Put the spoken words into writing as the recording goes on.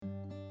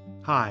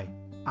Hi,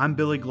 I'm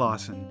Billy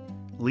Glosson,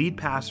 lead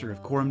pastor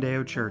of Coram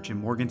Deo Church in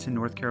Morganton,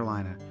 North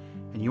Carolina,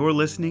 and you're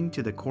listening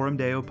to the Coram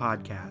Deo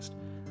Podcast,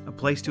 a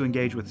place to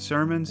engage with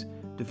sermons,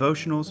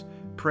 devotionals,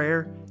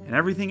 prayer, and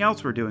everything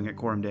else we're doing at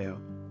Coram Deo.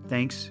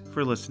 Thanks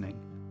for listening.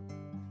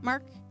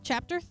 Mark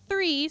chapter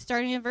 3,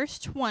 starting in verse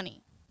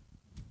 20.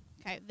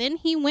 Okay, then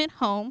he went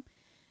home,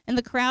 and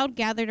the crowd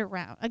gathered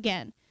around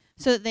again,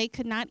 so that they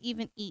could not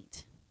even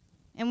eat.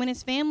 And when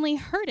his family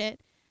heard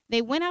it,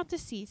 they went out to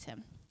seize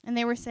him. And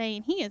they were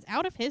saying, he is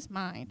out of his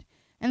mind.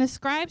 And the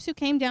scribes who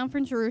came down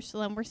from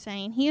Jerusalem were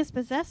saying, he is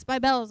possessed by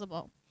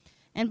Beelzebul,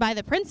 and by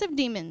the prince of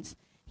demons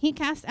he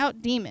cast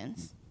out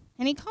demons.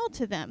 And he called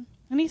to them,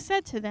 and he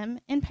said to them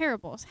in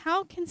parables,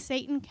 how can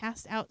Satan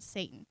cast out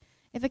Satan?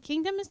 If a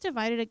kingdom is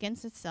divided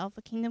against itself,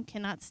 a kingdom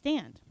cannot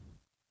stand.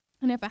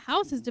 And if a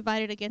house is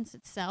divided against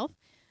itself,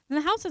 then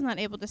the house is not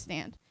able to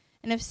stand.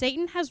 And if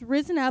Satan has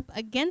risen up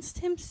against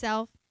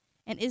himself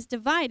and is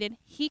divided,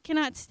 he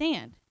cannot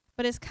stand,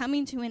 but is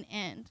coming to an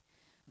end.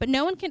 But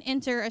no one can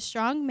enter a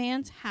strong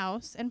man's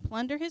house and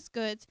plunder his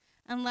goods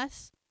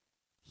unless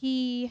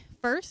he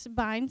first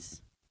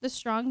binds the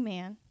strong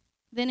man.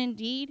 Then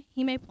indeed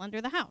he may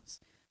plunder the house.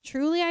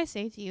 Truly I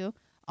say to you,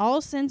 all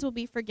sins will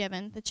be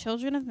forgiven the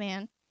children of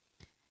man,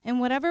 and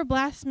whatever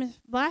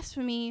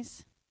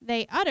blasphemies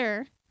they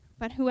utter,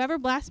 but whoever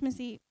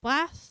blasphemies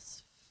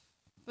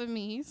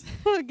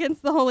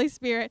against the Holy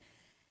Spirit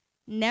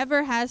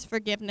never has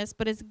forgiveness,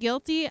 but is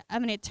guilty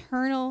of an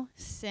eternal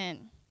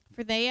sin.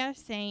 For they are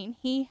saying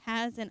he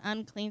has an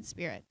unclean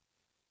spirit.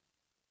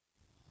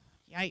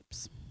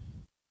 Yipes.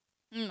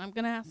 I'm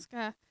going to ask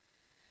our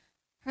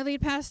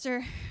lead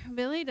pastor,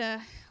 Billy,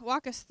 to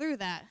walk us through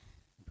that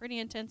pretty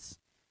intense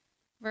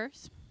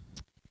verse.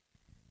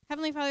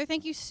 Heavenly Father,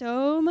 thank you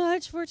so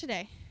much for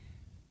today.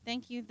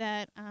 Thank you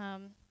that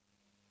that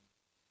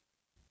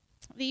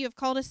you have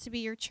called us to be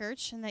your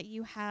church and that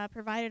you have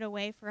provided a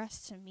way for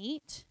us to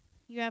meet.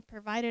 You have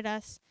provided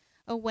us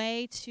a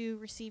way to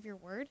receive your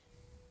word.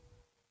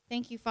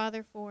 Thank you,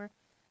 Father, for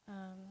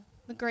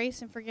the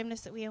grace and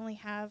forgiveness that we only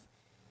have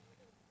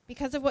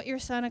because of what your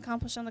Son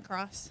accomplished on the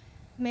cross.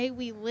 May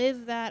we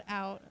live that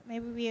out.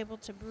 May we be able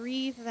to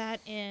breathe that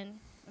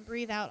in and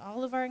breathe out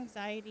all of our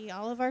anxiety,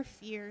 all of our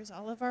fears,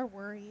 all of our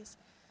worries,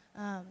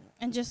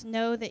 and just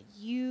know that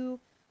you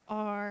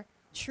are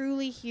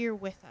truly here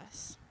with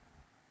us.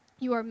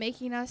 You are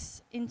making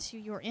us into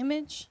your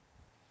image,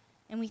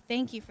 and we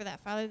thank you for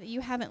that, Father, that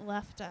you haven't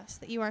left us,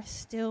 that you are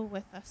still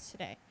with us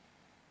today.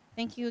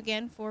 Thank you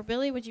again for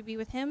Billy. Would you be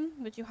with him?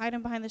 Would you hide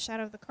him behind the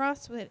shadow of the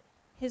cross? Would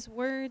his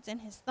words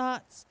and his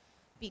thoughts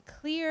be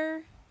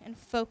clear and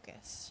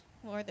focused,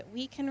 Lord, that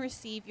we can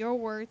receive your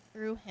word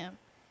through him.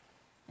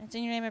 And it's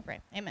in your name I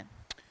pray. Amen.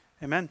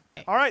 Amen.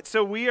 All right,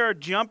 so we are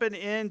jumping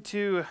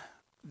into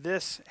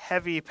this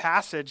heavy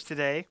passage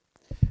today.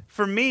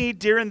 For me,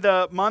 during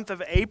the month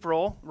of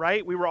April,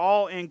 right, we were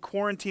all in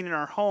quarantine in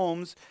our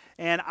homes,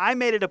 and I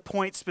made it a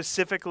point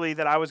specifically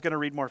that I was going to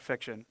read more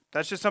fiction.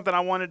 That's just something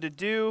I wanted to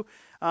do.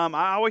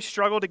 I always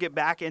struggle to get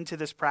back into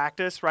this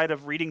practice, right,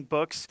 of reading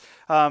books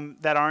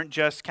that aren't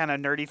just kind of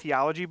nerdy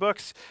theology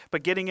books,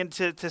 but getting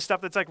into stuff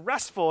that's like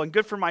restful and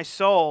good for my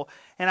soul.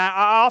 And I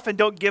often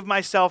don't give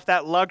myself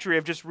that luxury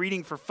of just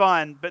reading for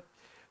fun, but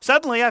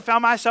suddenly I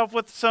found myself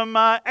with some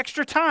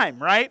extra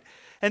time, right?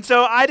 And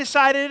so I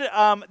decided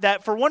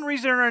that for one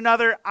reason or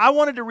another, I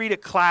wanted to read a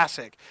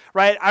classic,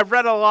 right? I've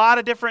read a lot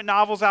of different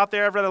novels out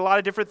there. I've read a lot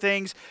of different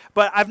things,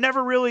 but I've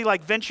never really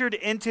ventured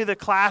into the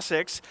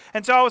classics.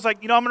 And so I was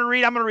like, I'm going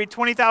to read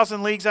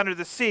 20,000 Leagues Under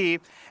the Sea.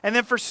 And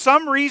then for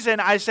some reason,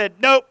 I said,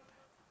 nope,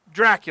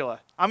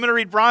 Dracula. I'm going to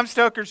read Bram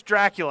Stoker's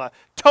Dracula.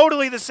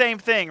 Totally the same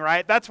thing,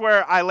 right? That's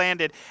where I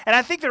landed. And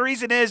I think the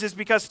reason is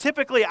because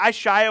typically I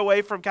shy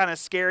away from kind of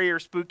scary or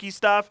spooky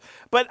stuff.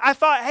 But I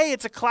thought, hey,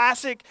 it's a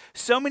classic.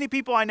 So many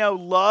people I know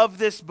love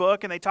this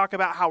book, and they talk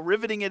about how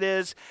riveting it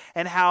is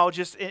and how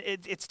just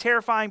it's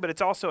terrifying, but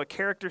it's also a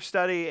character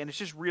study, and it's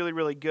just really,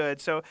 really good.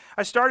 So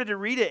I started to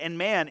read it, and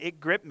man, it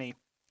gripped me.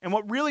 And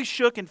what really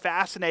shook and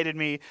fascinated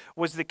me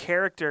was the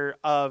character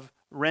of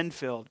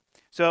Renfield.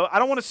 So I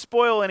don't want to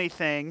spoil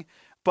anything,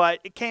 but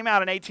it came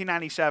out in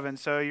 1897,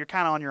 so you're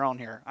kind of on your own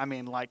here. I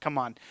mean, come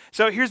on.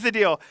 So here's the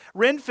deal.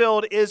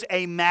 Renfield is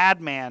a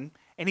madman,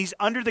 and he's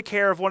under the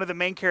care of one of the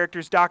main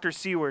characters, Dr.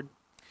 Seward.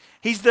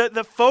 He's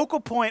the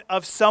focal point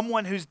of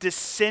someone who's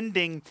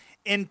descending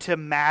into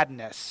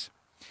madness.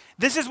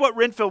 This is what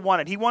Renfield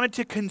wanted. He wanted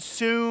to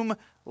consume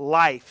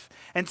life.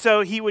 And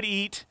so he would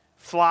eat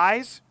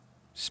flies,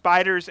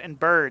 spiders, and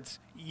birds.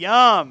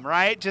 Yum,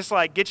 right? Just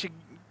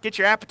get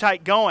your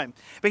appetite going.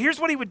 But here's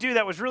what he would do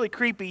that was really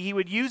creepy. He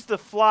would use the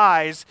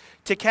flies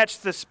to catch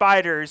the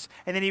spiders,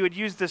 and then he would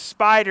use the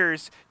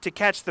spiders to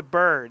catch the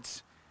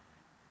birds.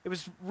 It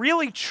was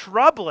really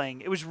troubling.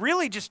 It was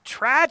really just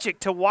tragic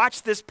to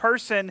watch this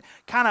person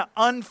kind of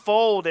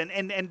unfold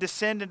and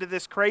descend into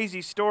this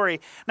crazy story.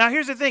 Now,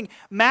 here's the thing.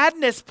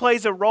 Madness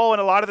plays a role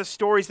in a lot of the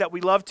stories that we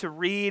love to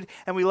read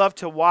and we love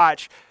to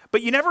watch.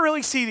 But you never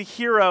really see the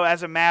hero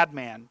as a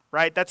madman,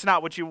 right? That's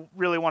not what you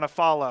really want to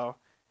follow.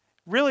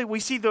 Really, we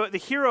see the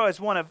hero as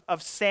one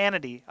of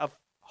sanity, of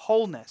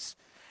wholeness.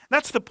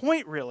 That's the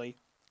point, really,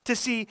 to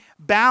see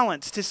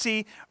balance, to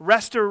see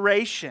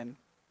restoration.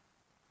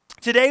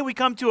 Today we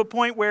come to a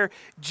point where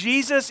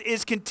Jesus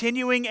is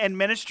continuing in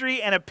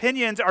ministry and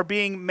opinions are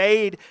being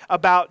made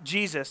about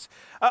Jesus.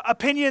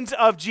 Opinions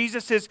of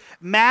Jesus'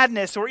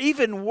 madness, or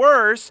even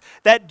worse,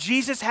 that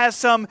Jesus has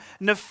some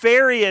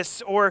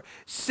nefarious or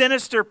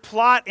sinister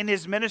plot in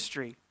his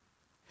ministry.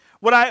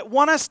 What I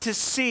want us to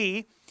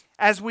see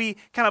as we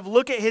kind of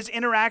look at his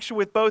interaction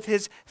with both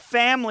his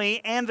family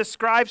and the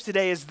scribes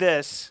today is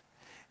this: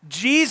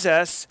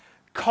 Jesus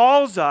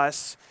calls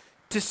us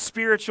to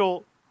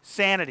spiritual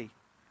sanity.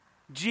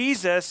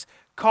 Jesus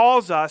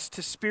calls us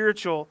to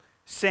spiritual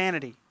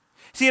sanity.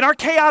 See, in our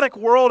chaotic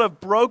world of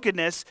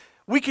brokenness,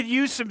 we could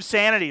use some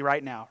sanity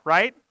right now,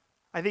 right?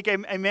 I think,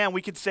 amen,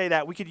 we could say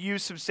that. We could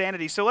use some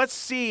sanity. So let's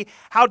see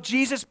how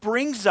Jesus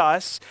brings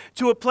us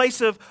to a place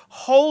of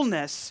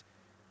wholeness.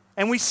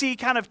 And we see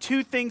kind of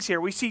two things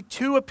here. We see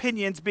two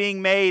opinions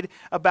being made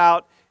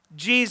about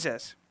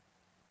Jesus.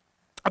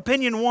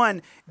 Opinion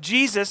one,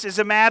 Jesus is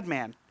a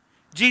madman.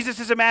 Jesus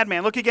is a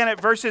madman. Look again at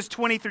verses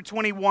 20 through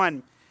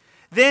 21.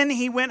 Then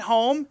he went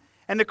home,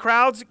 and the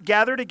crowds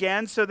gathered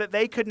again so that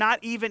they could not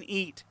even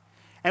eat.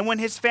 And when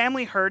his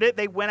family heard it,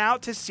 they went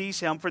out to seize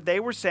him, for they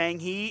were saying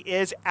he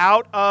is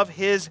out of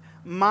his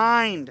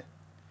mind.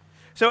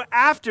 So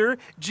after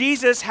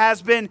Jesus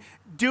has been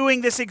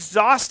doing this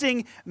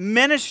exhausting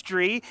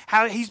ministry,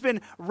 how he's been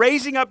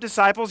raising up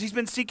disciples, he's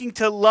been seeking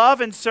to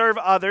love and serve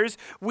others,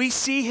 we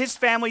see his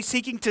family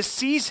seeking to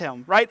seize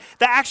him, right?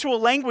 The actual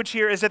language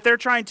here is that they're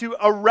trying to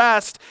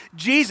arrest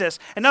Jesus.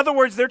 In other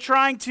words, they're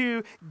trying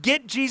to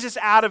get Jesus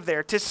out of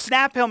there, to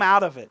snap him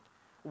out of it.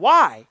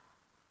 Why?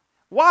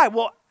 Why?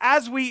 Well,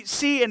 as we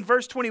see in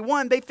verse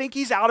 21, they think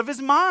he's out of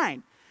his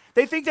mind.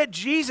 They think that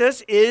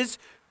Jesus is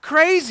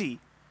crazy.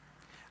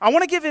 I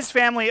want to give his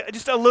family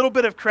just a little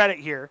bit of credit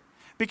here,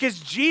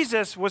 because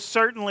Jesus was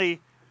certainly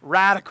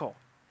radical.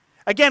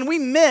 Again, we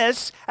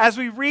miss, as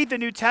we read the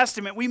New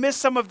Testament, we miss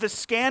some of the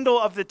scandal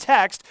of the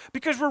text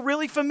because we're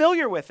really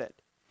familiar with it.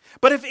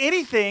 But if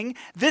anything,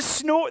 this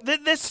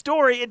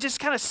story, it just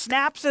kind of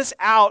snaps us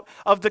out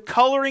of the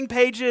coloring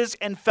pages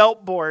and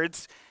felt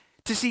boards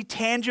to see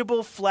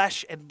tangible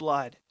flesh and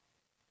blood.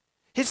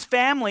 His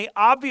family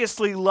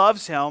obviously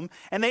loves him,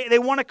 and they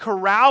want to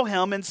corral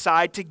him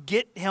inside to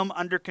get him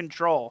under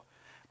control.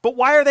 But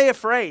why are they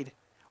afraid?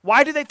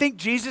 Why do they think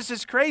Jesus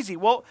is crazy?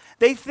 Well,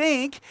 they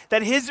think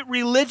that his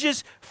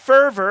religious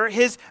fervor,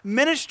 his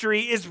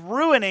ministry is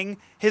ruining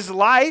his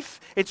life.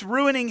 It's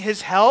ruining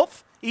his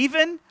health,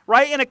 even,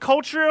 right? In a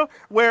culture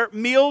where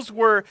meals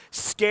were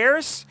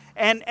scarce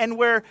and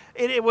where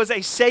it was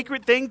a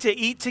sacred thing to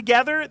eat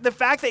together, the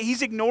fact that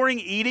he's ignoring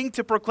eating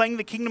to proclaim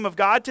the kingdom of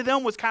God to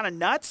them was kind of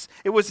nuts.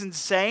 It was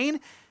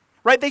insane.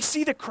 Right? They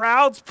see the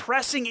crowds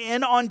pressing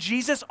in on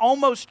Jesus,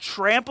 almost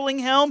trampling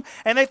him,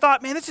 and they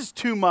thought, man, this is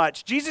too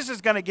much. Jesus is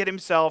going to get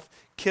himself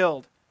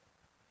killed.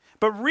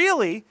 But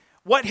really,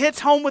 what hits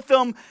home with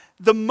them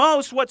the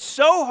most, what's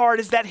so hard,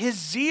 is that his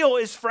zeal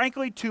is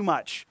frankly too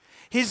much.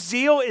 His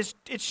zeal it's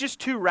just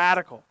too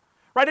radical.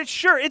 Right?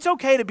 It's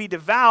okay to be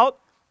devout,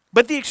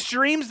 but the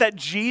extremes that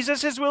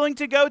Jesus is willing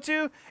to go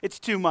to, it's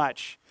too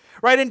much.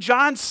 Right? In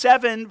John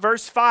 7,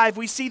 verse 5,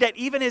 we see that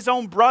even his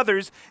own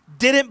brothers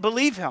didn't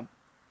believe him.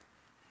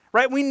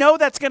 Right? We know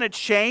that's going to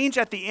change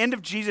at the end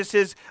of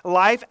Jesus'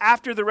 life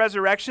after the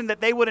resurrection, that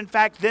they would in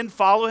fact then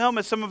follow him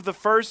as some of the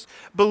first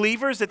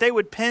believers, that they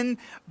would pen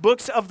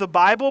books of the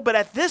Bible. But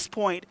at this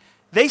point,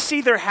 they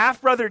see their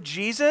half-brother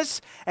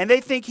Jesus, and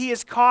they think he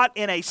is caught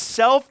in a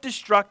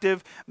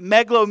self-destructive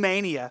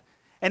megalomania,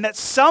 and that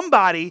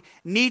somebody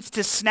needs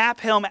to snap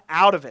him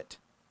out of it.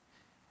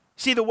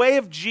 See, the way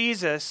of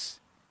Jesus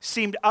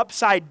seemed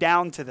upside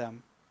down to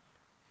them.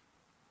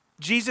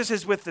 Jesus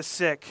is with the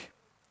sick.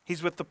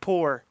 He's with the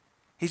poor.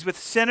 He's with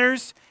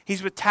sinners.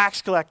 He's with tax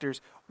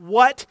collectors.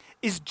 What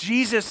is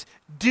Jesus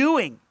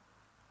doing?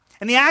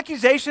 And the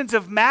accusations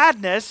of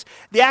madness,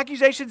 the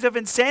accusations of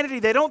insanity,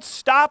 they don't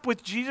stop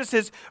with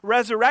Jesus'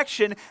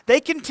 resurrection.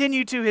 They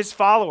continue to his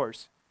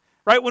followers.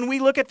 Right? When we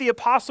look at the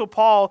Apostle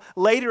Paul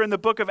later in the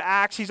book of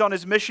Acts, he's on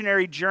his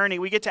missionary journey.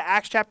 We get to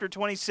Acts chapter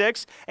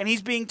 26, and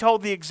he's being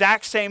told the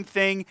exact same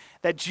thing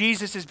that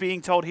Jesus is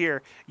being told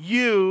here.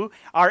 You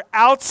are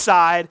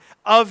outside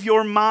of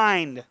your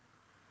mind.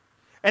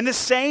 And the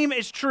same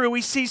is true.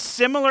 We see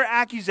similar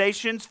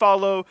accusations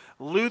follow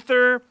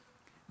Luther,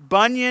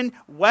 Bunyan,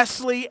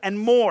 Wesley, and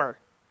more.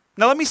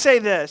 Now let me say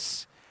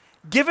this.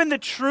 Given the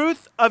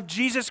truth of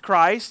Jesus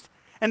Christ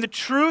and the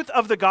truth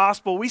of the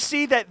gospel, we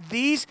see that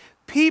these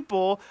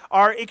people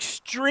are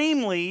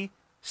extremely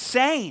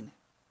sane.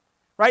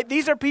 Right?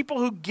 These are people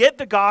who get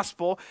the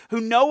gospel, who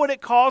knows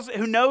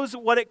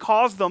what it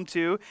calls them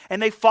to,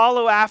 and they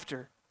follow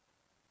after.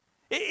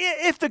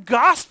 If the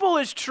gospel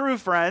is true,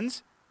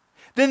 friends,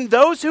 then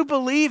those who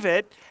believe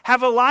it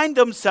have aligned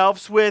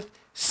themselves with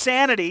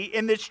sanity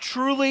in this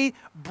truly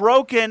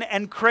broken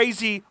and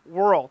crazy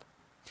world.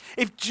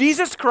 If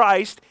Jesus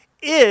Christ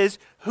is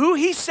who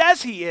he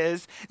says he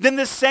is, then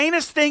the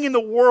sanest thing in the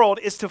world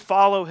is to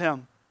follow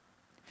him.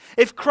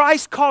 If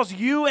Christ calls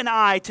you and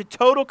I to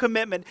total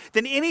commitment,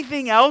 then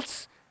anything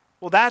else,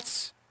 well,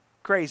 that's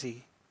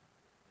crazy.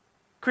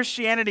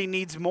 Christianity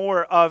needs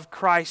more of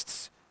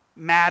Christ's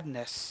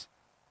madness.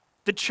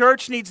 The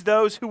church needs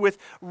those who with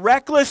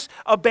reckless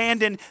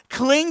abandon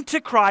cling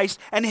to Christ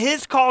and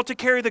his call to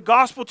carry the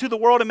gospel to the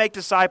world and make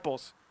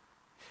disciples.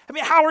 I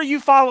mean, how are you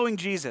following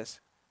Jesus?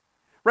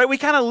 Right? We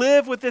kind of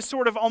live with this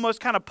sort of almost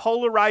kind of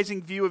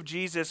polarizing view of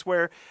Jesus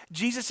where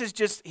Jesus is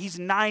just, he's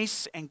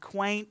nice and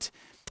quaint.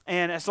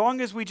 And as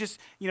long as we just,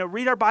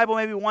 read our Bible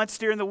maybe once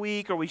during the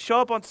week or we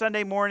show up on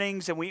Sunday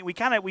mornings and we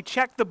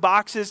check the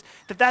boxes,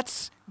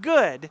 that's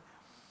good.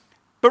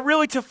 But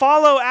really to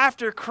follow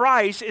after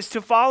Christ is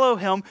to follow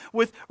him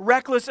with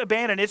reckless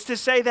abandon. It's to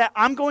say that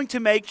I'm going to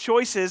make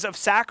choices of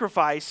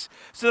sacrifice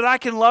so that I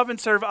can love and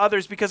serve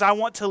others because I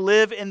want to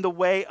live in the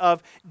way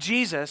of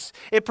Jesus.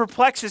 It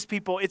perplexes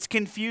people. It's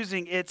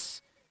confusing.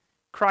 It's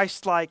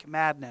Christ-like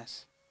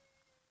madness.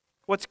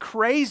 What's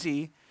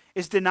crazy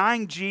is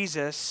denying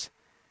Jesus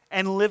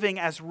and living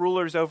as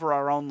rulers over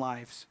our own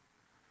lives.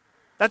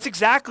 That's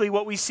exactly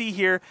what we see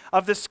here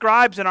of the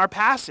scribes in our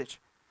passage.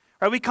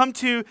 Right, we come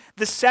to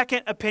the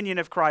second opinion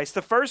of Christ.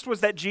 The first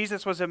was that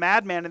Jesus was a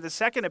madman, and the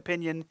second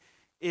opinion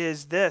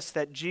is this,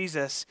 that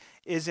Jesus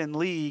is in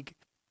league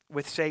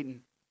with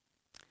Satan.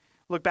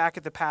 Look back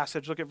at the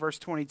passage, look at verse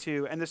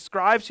 22. And the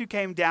scribes who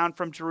came down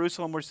from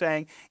Jerusalem were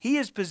saying, he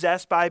is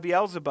possessed by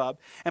Beelzebub,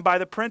 and by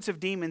the prince of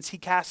demons he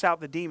casts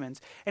out the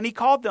demons. And he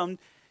called them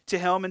to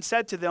him and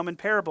said to them in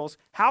parables,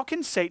 how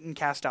can Satan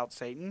cast out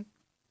Satan?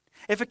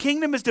 If a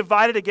kingdom is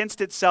divided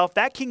against itself,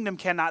 that kingdom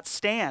cannot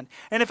stand.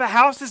 And if a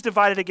house is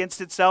divided against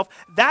itself,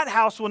 that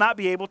house will not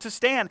be able to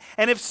stand.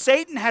 And if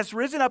Satan has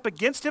risen up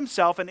against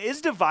himself and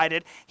is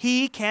divided,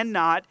 he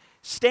cannot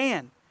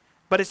stand.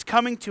 But it's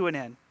coming to an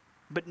end.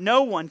 But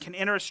no one can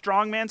enter a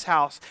strong man's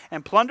house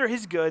and plunder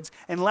his goods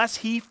unless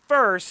he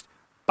first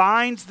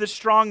binds the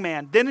strong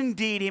man. Then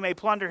indeed he may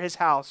plunder his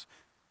house.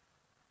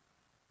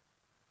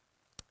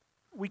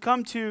 We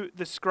come to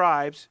the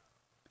scribes,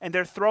 and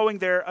they're throwing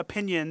their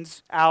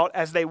opinions out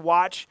as they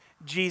watch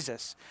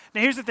Jesus.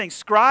 Now here's the thing.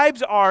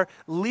 Scribes are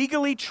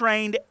legally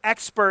trained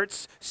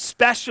experts,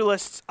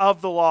 specialists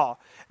of the law.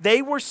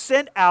 They were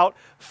sent out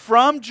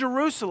from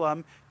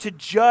Jerusalem to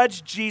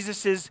judge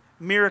Jesus'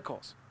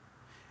 miracles.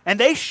 And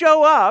they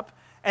show up,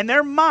 and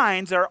their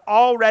minds are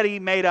already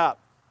made up.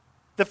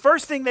 The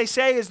first thing they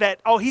say is that,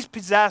 he's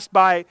possessed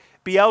by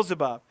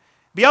Beelzebub.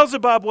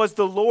 Beelzebub was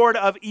the lord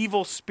of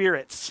evil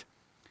spirits.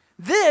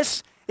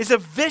 This is a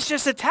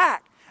vicious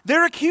attack.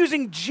 They're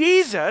accusing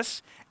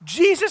Jesus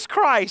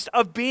Christ,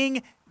 of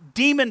being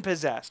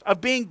demon-possessed,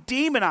 of being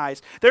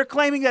demonized. They're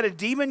claiming that a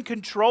demon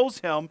controls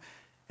him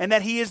and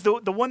that he is the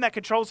one that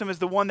controls him is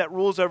the one that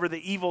rules over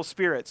the evil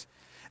spirits.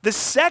 The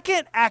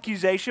second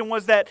accusation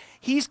was that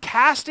he's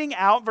casting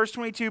out, verse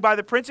 22, by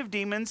the prince of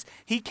demons,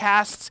 he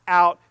casts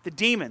out the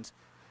demons.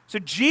 So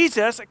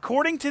Jesus,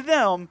 according to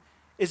them,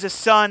 is a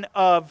son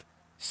of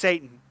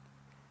Satan.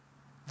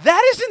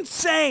 That is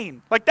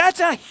insane. That's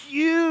a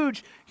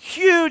huge,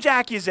 huge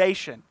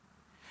accusation.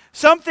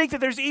 Some think that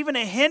there's even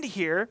a hint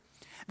here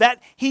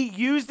that he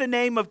used the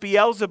name of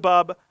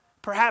Beelzebub,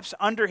 perhaps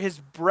under his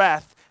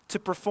breath, to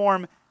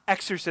perform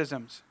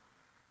exorcisms.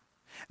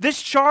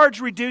 This charge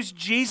reduced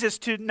Jesus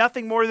to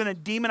nothing more than a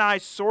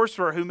demonized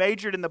sorcerer who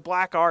majored in the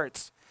black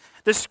arts.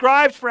 The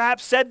scribes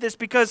perhaps said this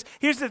because,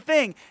 here's the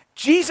thing,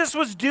 Jesus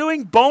was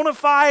doing bona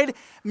fide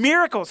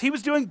miracles. He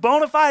was doing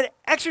bona fide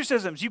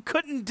exorcisms. You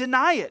couldn't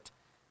deny it.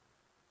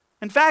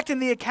 In fact, in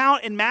the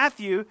account in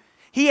Matthew,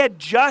 he had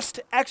just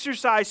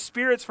exorcised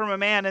spirits from a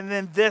man, and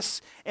then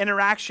this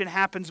interaction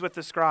happens with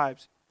the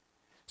scribes.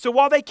 So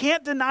while they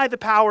can't deny the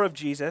power of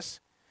Jesus,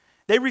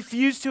 they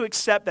refuse to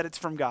accept that it's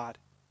from God.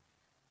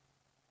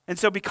 And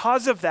so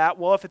because of that,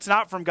 if it's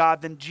not from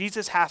God, then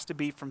Jesus has to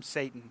be from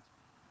Satan.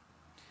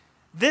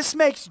 This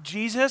makes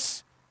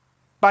Jesus,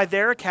 by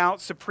their account,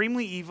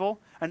 supremely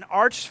evil, an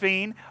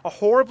arch-fiend, a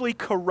horribly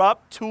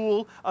corrupt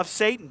tool of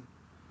Satan.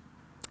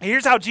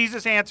 Here's how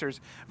Jesus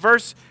answers.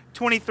 Verse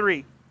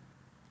 23.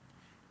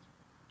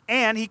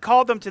 And he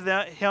called them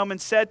to him and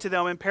said to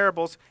them in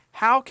parables,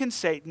 how can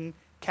Satan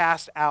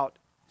cast out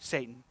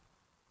Satan?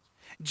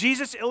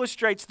 Jesus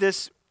illustrates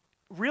this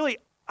really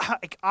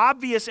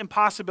obvious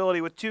impossibility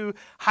with two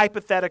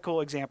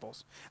hypothetical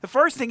examples. The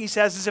first thing he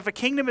says is if a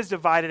kingdom is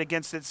divided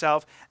against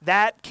itself,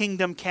 that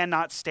kingdom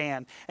cannot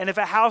stand. And if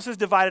a house is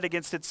divided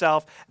against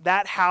itself,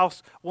 that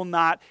house will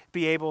not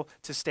be able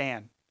to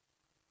stand.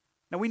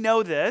 Now we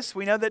know this.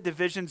 We know that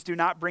divisions do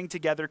not bring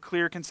together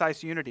clear,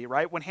 concise unity,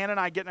 right? When Hannah and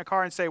I get in a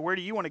car and say, where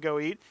do you want to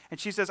go eat? And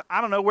she says, I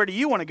don't know, where do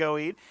you want to go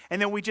eat?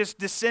 And then we just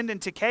descend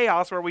into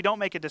chaos where we don't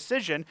make a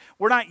decision.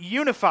 We're not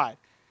unified,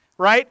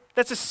 right?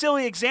 That's a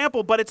silly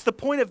example, but it's the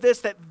point of this,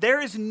 that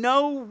there is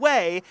no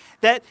way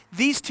that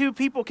these two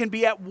people can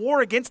be at war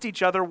against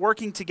each other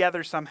working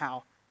together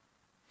somehow.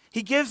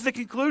 He gives the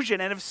conclusion,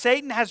 and if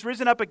Satan has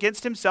risen up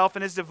against himself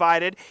and is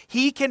divided,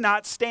 he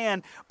cannot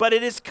stand, but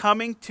it is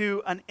coming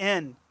to an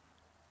end.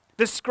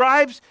 The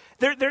scribes,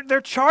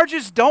 their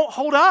charges don't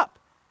hold up.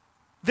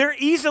 They're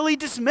easily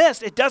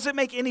dismissed. It doesn't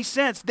make any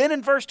sense. Then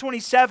in verse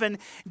 27,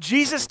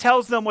 Jesus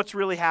tells them what's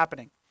really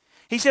happening.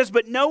 He says,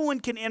 but no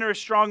one can enter a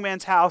strong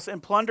man's house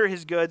and plunder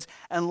his goods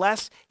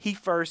unless he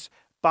first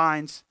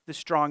binds the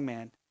strong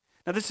man.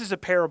 Now this is a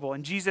parable,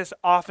 and Jesus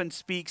often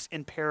speaks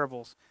in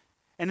parables.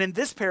 And in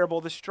this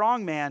parable, the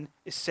strong man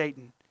is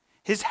Satan.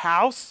 His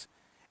house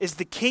is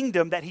the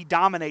kingdom that he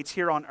dominates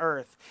here on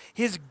earth.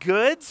 His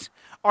goods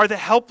are the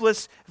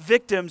helpless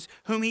victims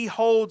whom he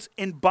holds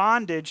in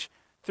bondage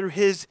through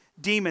his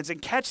demons.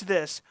 And catch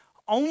this,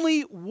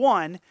 only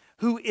one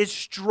who is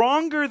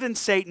stronger than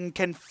Satan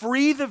can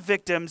free the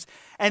victims,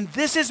 and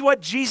this is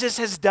what Jesus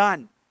has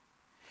done.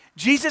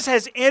 Jesus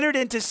has entered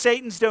into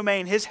Satan's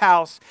domain, his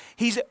house.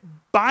 He's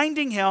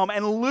binding him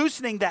and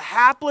loosening the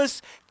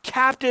hapless,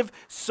 captive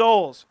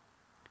souls.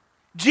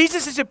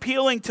 Jesus is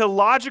appealing to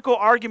logical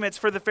arguments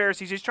for the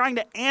Pharisees. He's trying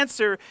to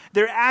answer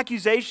their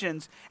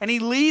accusations, and he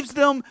leaves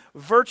them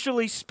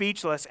virtually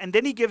speechless. And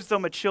then he gives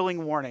them a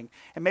chilling warning.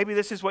 And maybe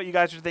this is what you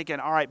guys are thinking.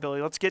 All right,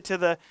 Billy, let's get to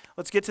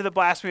the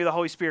blasphemy of the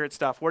Holy Spirit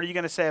stuff. What are you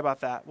going to say about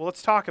that? Well,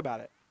 let's talk about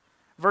it.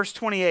 Verse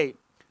 28.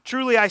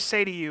 Truly I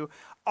say to you,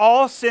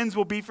 all sins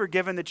will be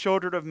forgiven the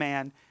children of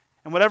man,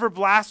 and whatever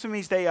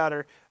blasphemies they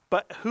utter.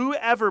 But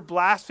whoever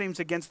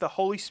blasphemes against the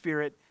Holy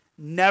Spirit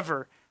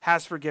never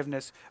has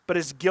forgiveness, but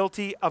is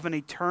guilty of an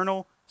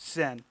eternal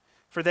sin.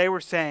 For they were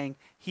saying,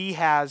 he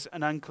has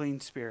an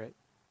unclean spirit.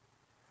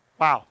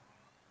 Wow.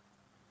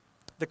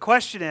 The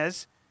question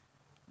is,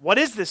 what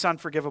is this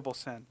unforgivable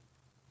sin?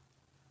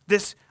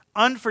 This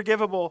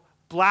unforgivable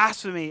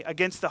blasphemy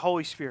against the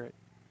Holy Spirit.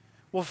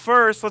 Well,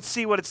 first, let's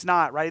see what it's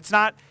not, right? It's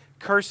not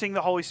cursing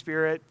the Holy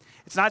Spirit.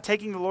 It's not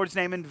taking the Lord's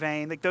name in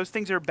vain. Like, those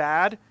things are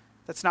bad.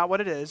 That's not what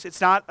it is. It's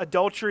not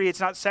adultery. It's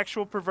not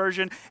sexual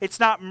perversion. It's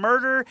not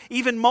murder,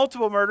 even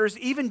multiple murders,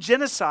 even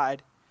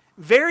genocide.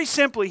 Very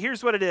simply,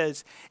 here's what it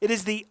is. It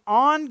is the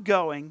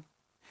ongoing,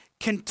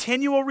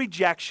 continual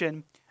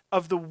rejection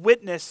of the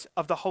witness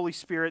of the Holy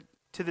Spirit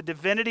to the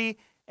divinity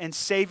and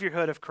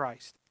saviorhood of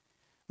Christ.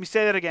 Let me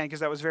say that again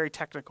because that was very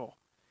technical.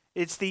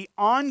 It's the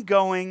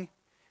ongoing,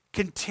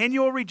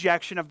 continual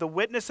rejection of the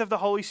witness of the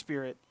Holy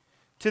Spirit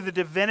to the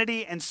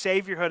divinity and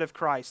saviorhood of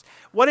Christ.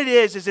 What it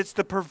is it's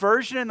the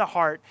perversion in the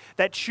heart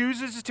that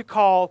chooses to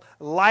call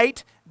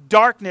light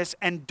darkness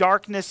and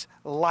darkness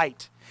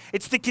light.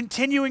 It's the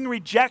continuing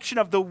rejection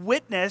of the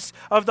witness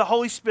of the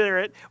Holy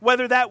Spirit,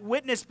 whether that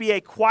witness be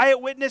a quiet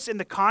witness in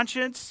the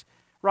conscience,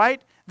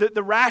 right?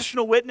 The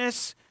rational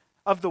witness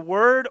of the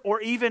word,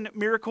 or even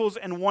miracles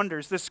and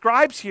wonders. The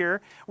scribes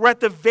here were at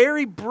the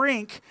very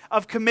brink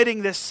of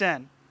committing this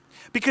sin,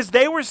 because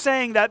they were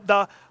saying that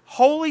the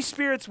Holy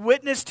Spirit's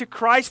witness to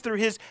Christ through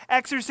his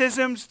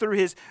exorcisms, through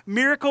his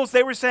miracles,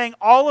 they were saying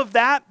all of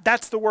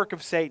that's the work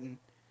of Satan.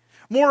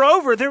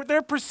 Moreover,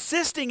 they're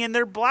persisting in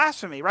their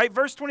blasphemy, right?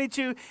 Verse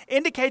 22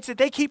 indicates that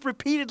they keep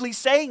repeatedly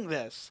saying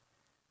this.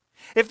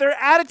 If their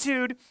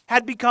attitude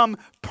had become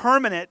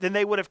permanent, then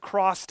they would have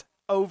crossed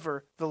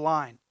over the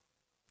line.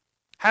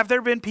 Have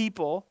there been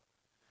people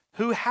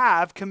who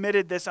have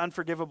committed this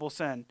unforgivable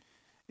sin?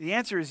 The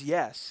answer is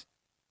yes.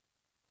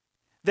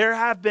 There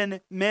have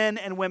been men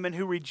and women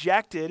who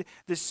rejected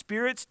the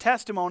Spirit's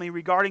testimony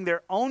regarding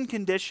their own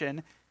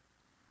condition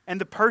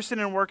and the person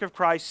and work of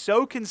Christ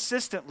so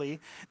consistently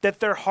that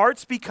their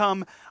hearts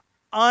become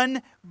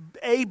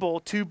unable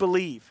to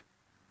believe.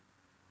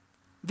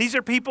 These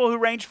are people who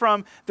range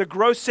from the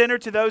gross sinner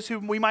to those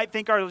whom we might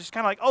think are just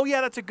kind of like, oh yeah,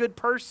 that's a good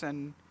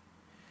person.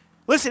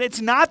 Listen,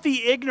 it's not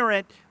the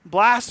ignorant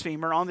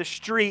blasphemer on the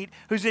street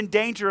who's in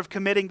danger of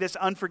committing this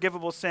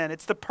unforgivable sin.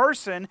 It's the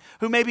person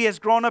who maybe has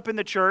grown up in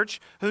the church,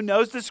 who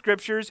knows the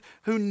scriptures,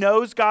 who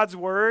knows God's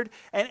word,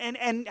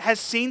 and has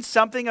seen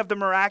something of the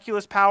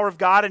miraculous power of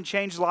God and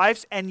changed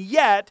lives, and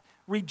yet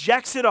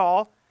rejects it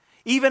all,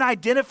 even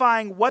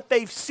identifying what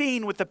they've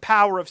seen with the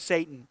power of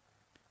Satan.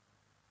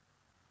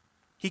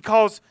 He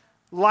calls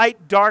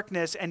light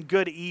darkness and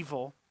good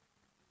evil,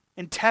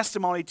 in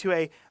testimony to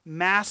a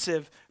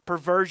massive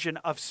perversion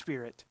of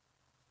spirit.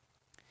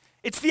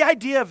 It's the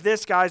idea of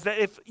this, guys, that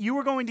if you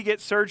were going to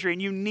get surgery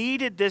and you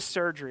needed this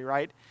surgery,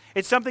 right?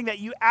 It's something that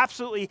you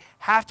absolutely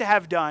have to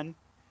have done,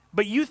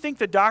 but you think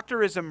the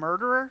doctor is a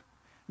murderer.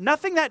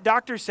 Nothing that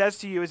doctor says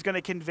to you is going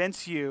to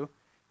convince you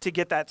to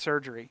get that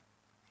surgery.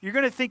 You're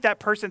going to think that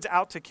person's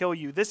out to kill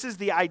you. This is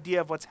the idea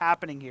of what's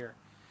happening here.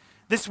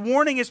 This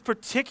warning is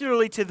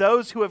particularly to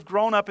those who have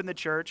grown up in the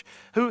church,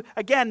 who,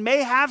 again,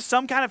 may have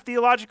some kind of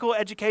theological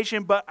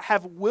education, but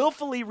have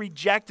willfully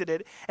rejected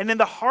it. And in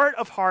the heart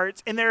of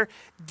hearts, in their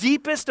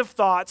deepest of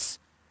thoughts,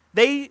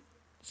 they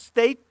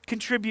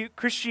contribute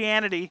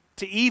Christianity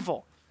to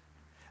evil.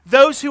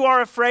 Those who are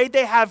afraid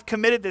they have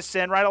committed this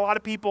sin, right? A lot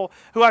of people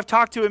who I've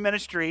talked to in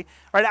ministry,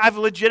 right? I've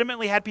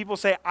legitimately had people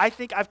say, I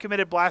think I've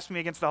committed blasphemy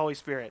against the Holy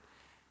Spirit.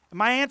 And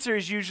my answer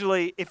is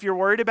usually, if you're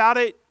worried about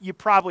it, you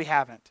probably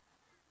haven't.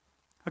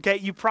 Okay,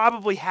 you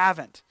probably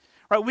haven't.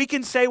 Right? We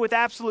can say with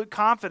absolute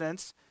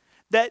confidence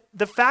that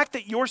the fact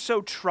that you're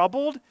so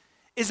troubled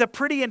is a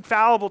pretty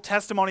infallible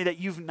testimony that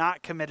you've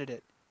not committed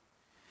it.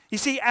 You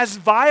see, as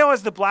vile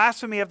as the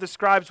blasphemy of the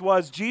scribes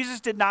was, Jesus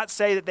did not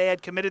say that they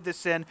had committed this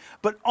sin,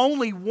 but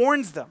only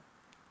warns them.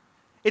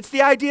 It's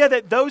the idea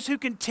that those who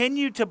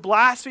continue to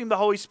blaspheme the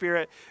Holy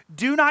Spirit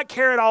do not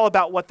care at all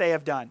about what they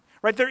have done.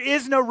 Right? There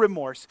is no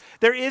remorse.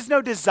 There is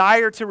no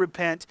desire to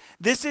repent.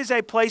 This is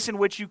a place in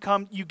which you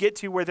get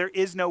to where there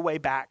is no way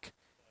back.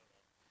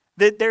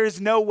 That there is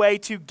no way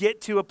to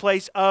get to a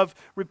place of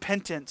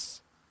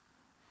repentance.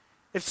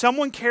 If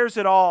someone cares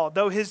at all,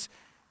 though his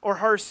or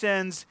her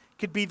sins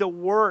could be the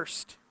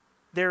worst,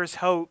 there is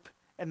hope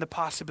and the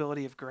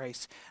possibility of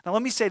grace. Now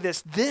let me say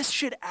this. This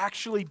should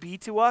actually be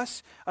to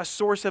us a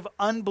source of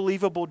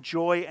unbelievable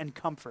joy and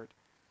comfort.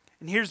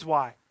 And here's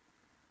why.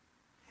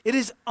 It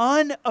is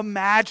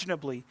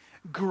unimaginably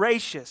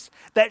gracious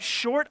that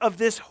short of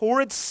this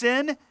horrid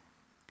sin,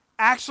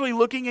 actually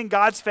looking in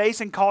God's face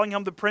and calling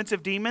him the prince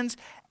of demons,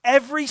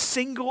 every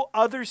single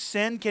other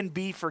sin can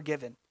be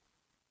forgiven.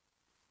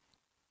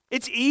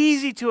 It's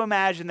easy to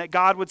imagine that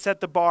God would set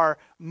the bar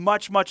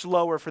much, much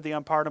lower for the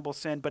unpardonable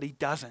sin, but he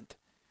doesn't,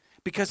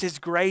 because his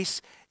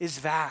grace is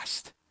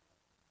vast.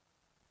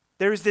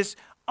 There's this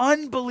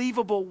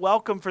unbelievable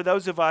welcome for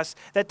those of us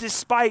that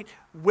despite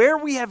where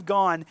we have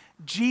gone,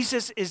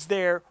 Jesus is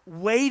there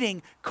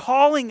waiting,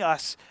 calling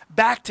us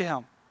back to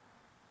him.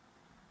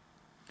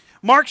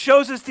 Mark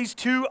shows us these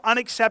two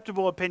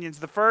unacceptable opinions.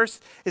 The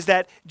first is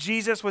that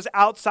Jesus was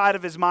outside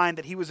of his mind,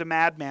 that he was a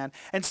madman.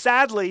 And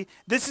sadly,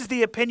 this is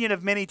the opinion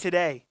of many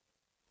today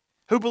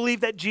who believe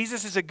that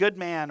Jesus is a good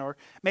man or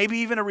maybe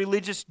even a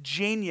religious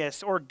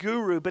genius or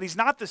guru, but he's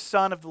not the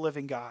Son of the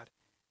living God.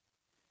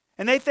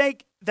 And they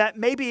think that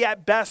maybe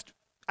at best,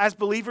 as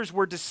believers,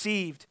 we're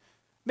deceived.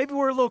 Maybe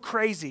we're a little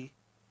crazy.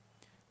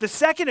 The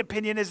second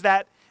opinion is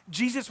that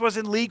Jesus was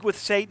in league with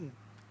Satan.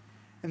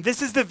 And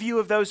this is the view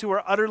of those who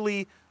are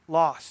utterly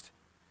lost.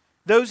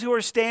 Those who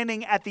are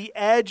standing at the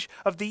edge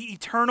of the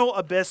eternal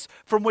abyss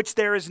from which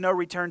there is no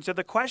return. So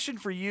the question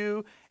for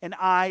you and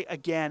I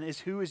again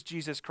is, who is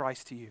Jesus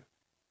Christ to you?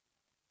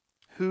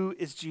 Who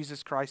is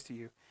Jesus Christ to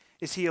you?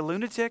 Is he a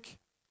lunatic?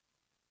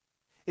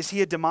 Is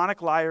he a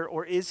demonic liar,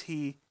 or is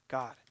he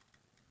God?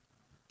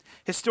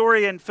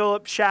 Historian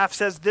Philip Schaff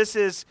says this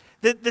is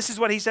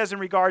what he says in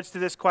regards to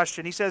this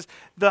question. He says,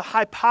 the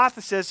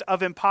hypothesis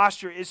of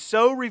imposture is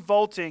so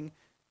revolting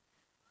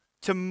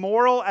to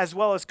moral as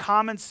well as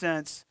common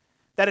sense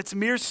that its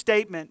mere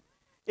statement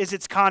is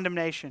its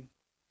condemnation.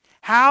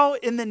 How,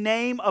 in the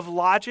name of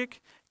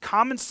logic,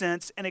 common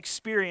sense, and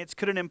experience,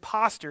 could an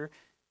impostor,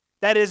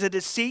 that is a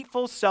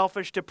deceitful,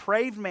 selfish,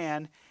 depraved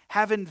man,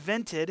 have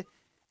invented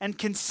and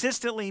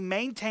consistently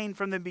maintained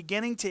from the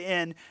beginning to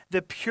end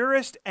the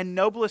purest and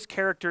noblest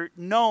character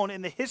known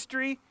in the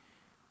history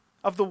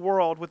of the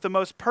world with the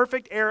most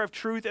perfect air of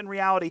truth and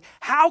reality?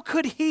 How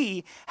could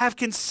he have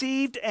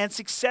conceived and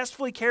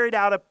successfully carried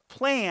out a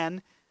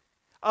plan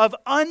of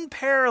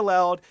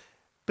unparalleled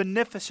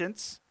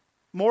beneficence,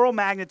 moral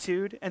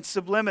magnitude, and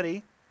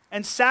sublimity,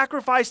 and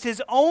sacrificed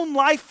his own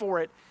life for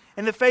it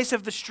in the face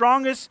of the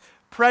strongest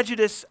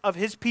prejudice of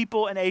his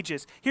people and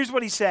ages? Here's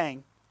what he's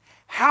saying.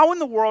 How in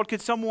the world could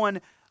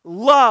someone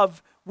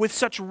love with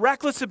such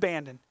reckless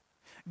abandon?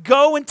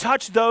 Go and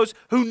touch those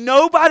who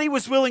nobody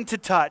was willing to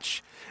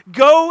touch.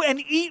 Go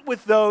and eat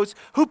with those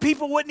who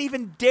people wouldn't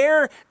even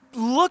dare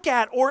look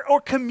at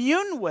or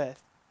commune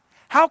with.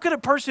 How could a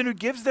person who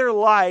gives their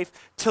life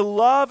to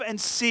love and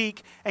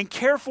seek and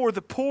care for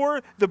the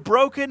poor, the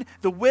broken,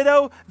 the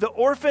widow, the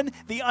orphan,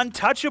 the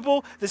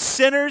untouchable, the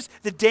sinners,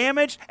 the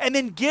damaged, and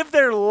then give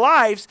their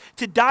lives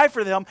to die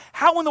for them,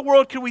 how in the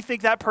world could we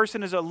think that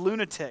person is a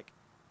lunatic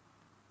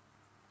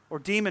or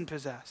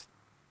demon-possessed?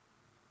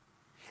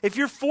 If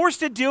you're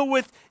forced to deal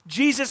with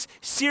Jesus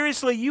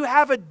seriously, you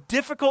have a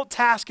difficult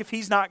task if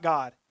he's not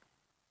God.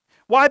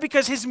 Why?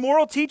 Because his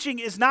moral teaching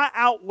is not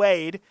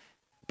outweighed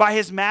by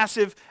his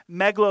massive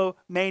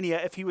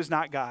megalomania if he was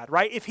not God,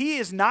 right? If he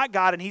is not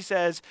God and he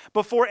says,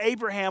 before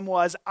Abraham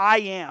was, I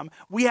am,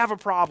 we have a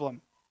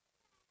problem.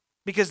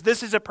 Because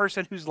this is a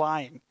person who's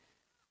lying.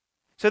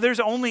 So there's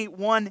only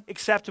one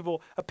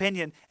acceptable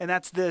opinion, and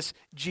that's this: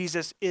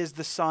 Jesus is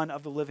the Son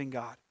of the living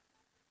God.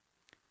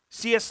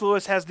 C.S.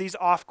 Lewis has these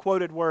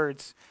oft-quoted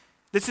words.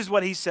 This is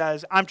what he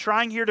says: I'm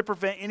trying here to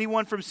prevent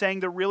anyone from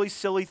saying the really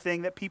silly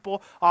thing that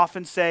people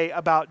often say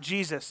about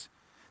Jesus.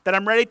 That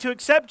I'm ready to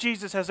accept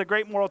Jesus as a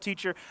great moral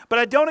teacher, but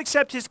I don't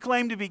accept his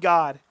claim to be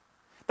God.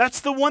 That's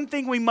the one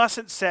thing we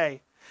mustn't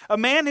say. A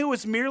man who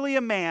was merely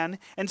a man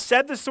and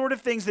said the sort of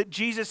things that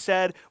Jesus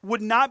said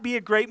would not be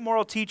a great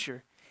moral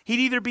teacher. He'd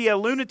either be a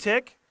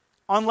lunatic,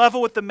 on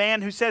level with the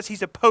man who says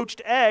he's a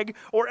poached egg,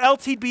 or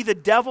else he'd be the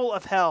devil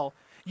of hell.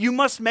 You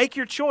must make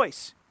your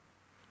choice.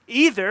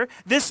 Either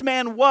this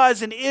man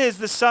was and is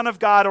the Son of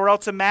God, or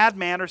else a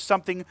madman or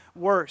something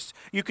worse.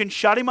 You can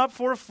shut him up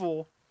for a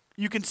fool.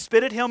 You can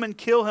spit at him and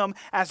kill him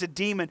as a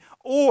demon.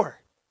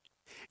 Or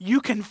you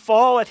can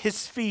fall at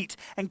his feet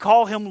and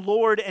call him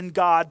Lord and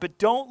God, but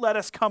don't let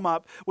us come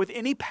up with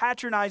any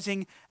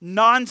patronizing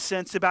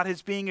nonsense about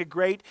his being a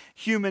great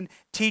human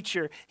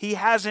teacher. He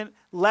hasn't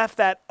left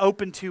that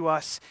open to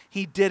us.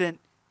 He didn't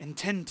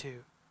intend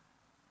to.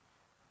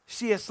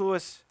 C.S.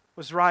 Lewis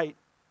was right.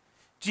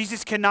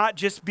 Jesus cannot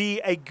just be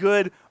a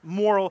good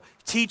moral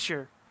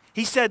teacher.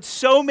 He said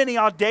so many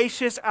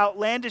audacious,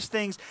 outlandish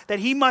things that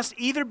he must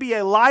either be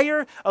a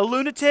liar, a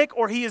lunatic,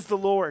 or he is the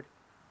Lord.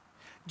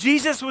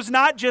 Jesus was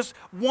not just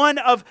one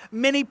of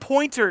many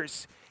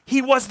pointers.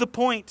 He was the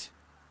point.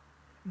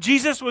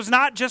 Jesus was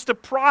not just a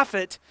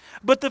prophet,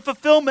 but the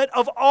fulfillment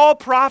of all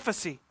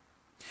prophecy.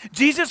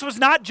 Jesus was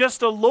not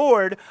just a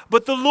Lord,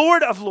 but the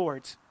Lord of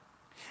lords.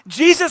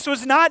 Jesus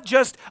was not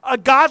just a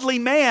godly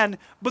man,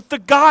 but the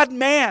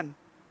God-man.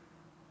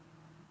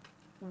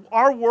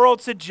 Our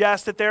world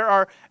suggests that there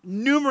are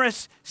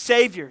numerous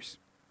saviors,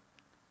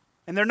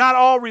 and they're not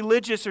all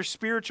religious or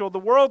spiritual. The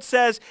world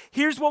says,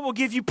 here's what will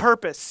give you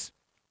purpose.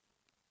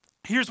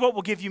 Here's what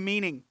will give you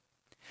meaning.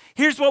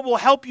 Here's what will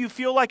help you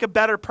feel like a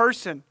better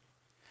person.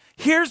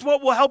 Here's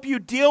what will help you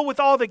deal with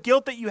all the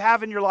guilt that you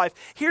have in your life.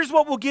 Here's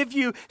what will give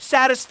you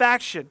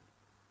satisfaction.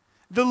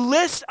 The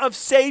list of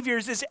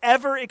saviors is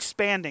ever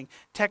expanding.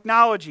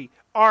 Technology,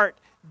 art,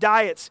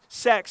 diets,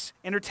 sex,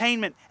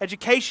 entertainment,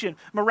 education,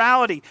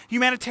 morality,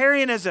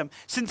 humanitarianism,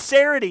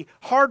 sincerity,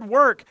 hard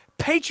work,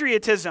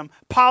 patriotism,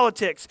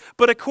 politics.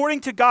 But according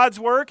to God's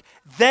work,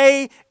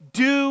 they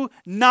do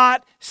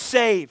not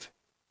save.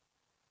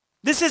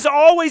 This has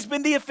always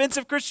been the offense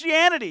of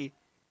Christianity.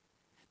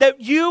 That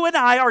you and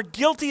I are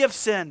guilty of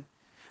sin.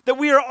 That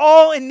we are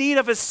all in need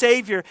of a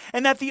Savior.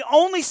 And that the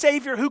only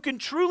Savior who can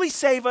truly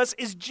save us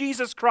is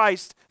Jesus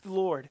Christ, the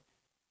Lord.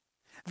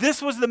 This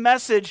was the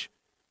message.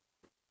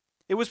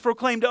 It was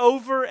proclaimed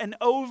over and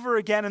over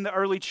again in the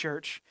early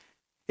church.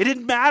 It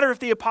didn't matter if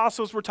the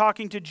apostles were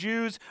talking to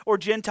Jews or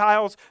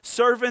Gentiles,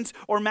 servants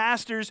or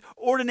masters,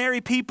 ordinary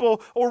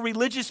people or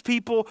religious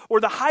people, or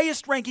the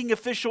highest ranking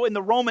official in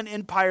the Roman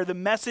Empire. The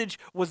message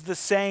was the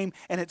same,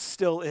 and it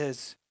still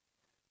is.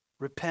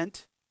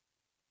 Repent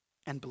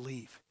and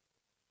believe.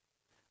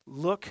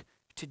 Look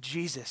to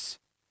Jesus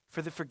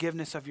for the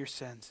forgiveness of your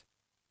sins.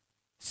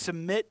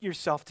 Submit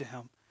yourself to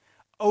Him.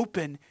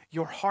 Open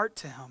your heart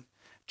to Him.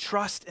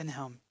 Trust in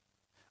Him.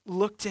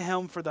 Look to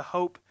Him for the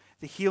hope,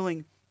 the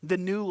healing, the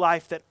new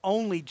life that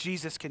only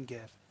Jesus can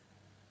give.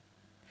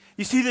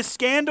 You see, the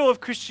scandal of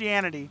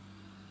Christianity,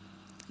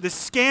 the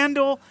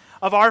scandal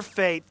of our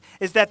faith,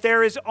 is that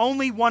there is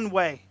only one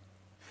way.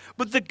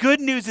 But the good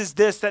news is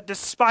this, that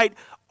despite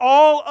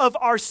all of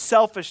our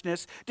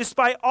selfishness,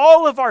 despite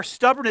all of our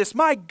stubbornness,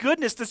 my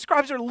goodness, the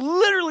scribes are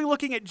literally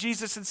looking at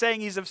Jesus and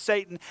saying he's of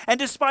Satan. And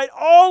despite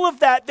all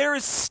of that, there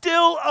is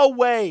still a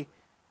way.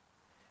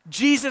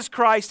 Jesus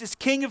Christ is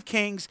King of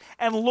Kings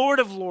and Lord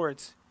of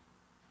Lords.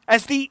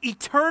 As the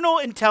eternal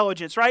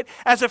intelligence, right?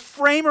 As a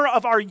framer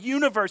of our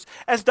universe,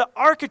 as the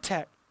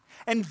architect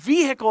and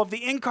vehicle of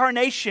the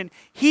incarnation,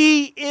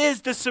 He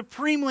is the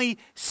supremely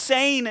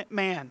sane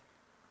man.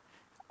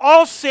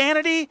 All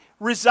sanity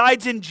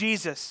resides in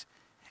Jesus.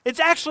 It's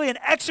actually an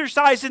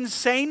exercise in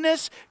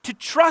saneness to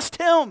trust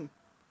Him.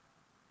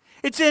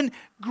 It is in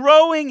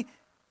growing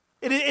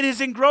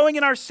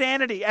in our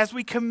sanity as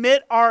we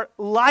commit our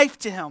life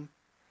to Him.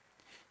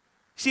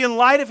 See, in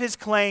light of His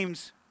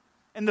claims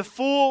and the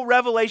full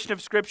revelation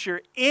of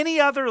Scripture, any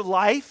other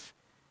life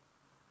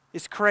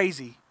is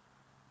crazy.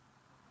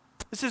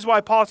 This is why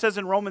Paul says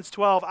in Romans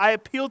 12, I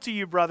appeal to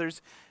you,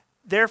 brothers,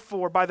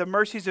 therefore, by the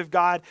mercies of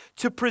God,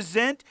 to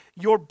present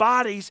your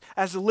bodies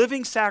as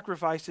living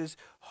sacrifices,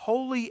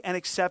 holy and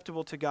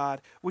acceptable to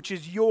God, which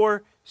is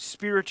your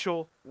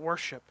spiritual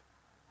worship.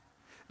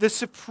 The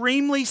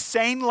supremely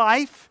sane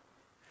life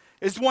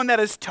is one that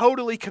is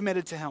totally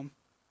committed to Him.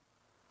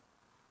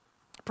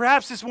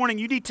 Perhaps this morning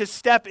you need to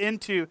step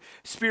into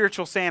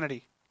spiritual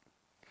sanity.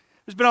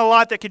 There's been a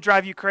lot that could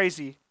drive you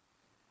crazy.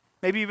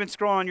 Maybe you've been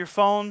scrolling on your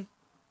phone.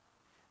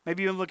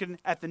 Maybe you've been looking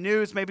at the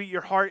news. Maybe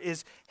your heart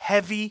is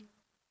heavy.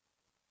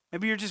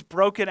 Maybe you're just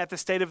broken at the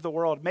state of the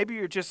world. Maybe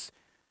you're just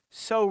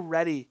so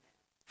ready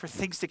for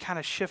things to kind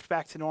of shift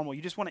back to normal.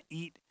 You just want to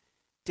eat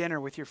dinner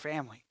with your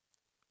family.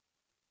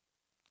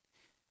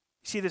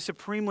 You see, the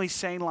supremely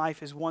sane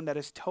life is one that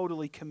is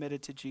totally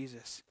committed to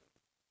Jesus.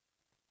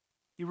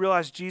 You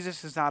realize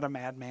Jesus is not a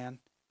madman.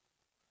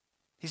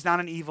 He's not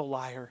an evil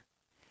liar.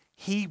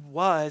 He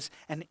was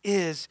and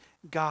is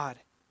God.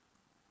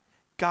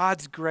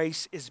 God's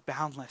grace is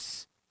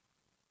boundless.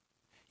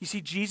 You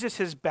see, Jesus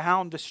has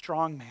bound the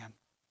strong man.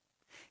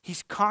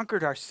 He's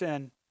conquered our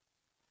sin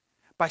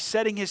by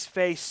setting His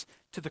face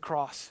to the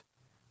cross,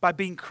 by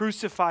being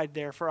crucified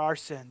there for our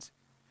sins,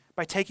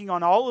 by taking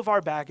on all of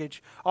our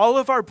baggage, all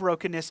of our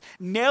brokenness,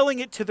 nailing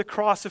it to the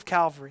cross of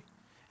Calvary,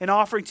 and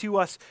offering to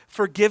us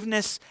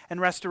forgiveness and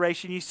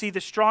restoration. You see,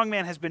 the strong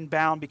man has been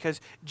bound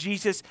because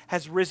Jesus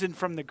has risen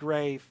from the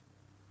grave.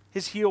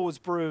 His heel was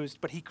bruised,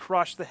 but He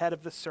crushed the head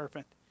of the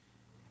serpent.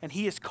 And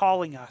He is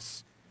calling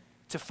us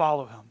to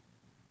follow Him.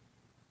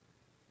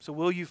 So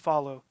will you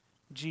follow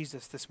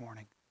Jesus this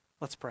morning?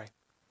 Let's pray.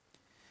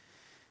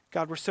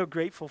 God, we're so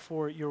grateful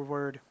for your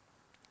word,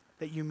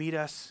 that you meet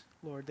us,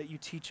 Lord, that you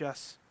teach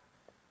us,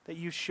 that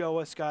you show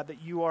us, God,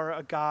 that you are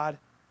a God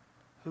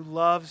who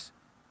loves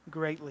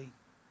greatly,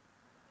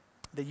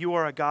 that you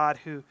are a God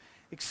who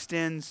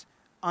extends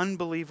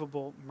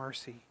unbelievable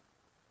mercy.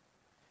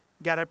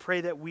 God, I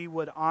pray that we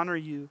would honor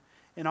you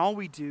in all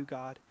we do,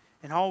 God,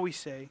 in all we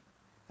say,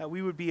 that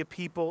we would be a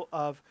people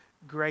of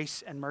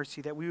grace and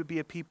mercy, that we would be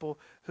a people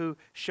who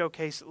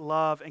showcase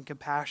love and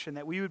compassion,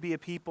 that we would be a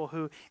people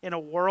who, in a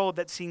world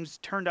that seems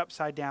turned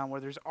upside down,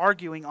 where there's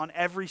arguing on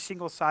every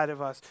single side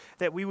of us,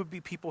 that we would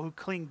be people who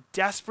cling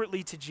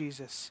desperately to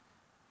Jesus,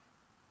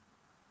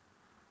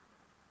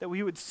 that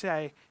we would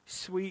say,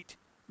 sweet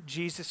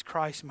Jesus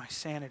Christ, my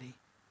sanity,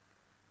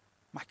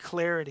 my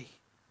clarity.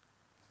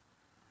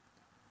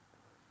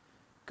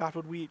 God,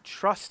 would we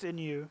trust in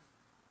you?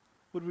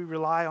 Would we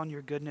rely on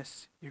your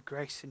goodness, your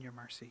grace, and your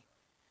mercy?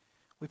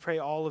 We pray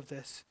all of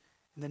this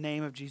in the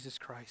name of Jesus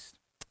Christ.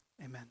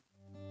 Amen.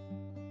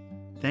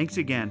 Thanks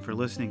again for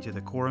listening to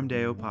the Coram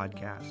Deo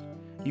podcast.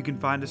 You can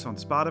find us on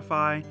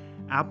Spotify,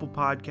 Apple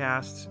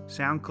Podcasts,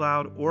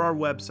 SoundCloud, or our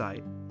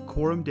website,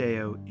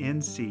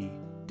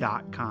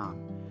 coramdeonc.com.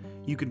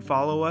 You can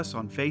follow us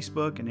on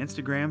Facebook and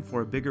Instagram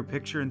for a bigger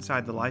picture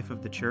inside the life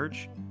of the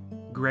church.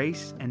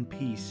 Grace and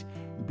peace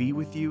be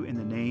with you in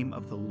the name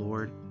of the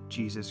Lord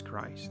Jesus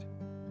Christ.